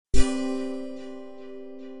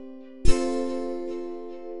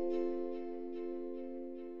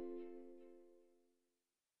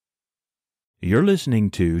You're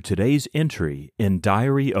listening to today's entry in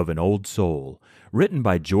Diary of an Old Soul, written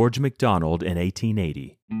by George MacDonald in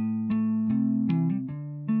 1880.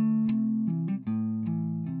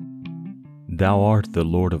 Thou art the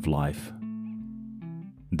Lord of life,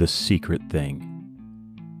 the secret thing.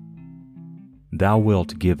 Thou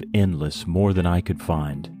wilt give endless more than I could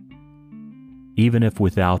find, even if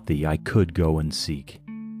without thee I could go and seek.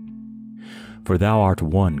 For thou art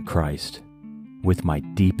one, Christ, with my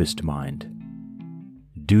deepest mind.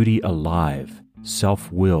 Duty alive,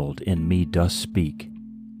 self-willed in me does speak,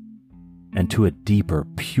 and to a deeper,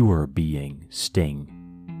 pure being sting.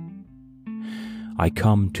 I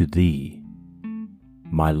come to thee,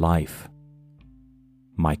 my life,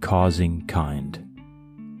 my causing kind.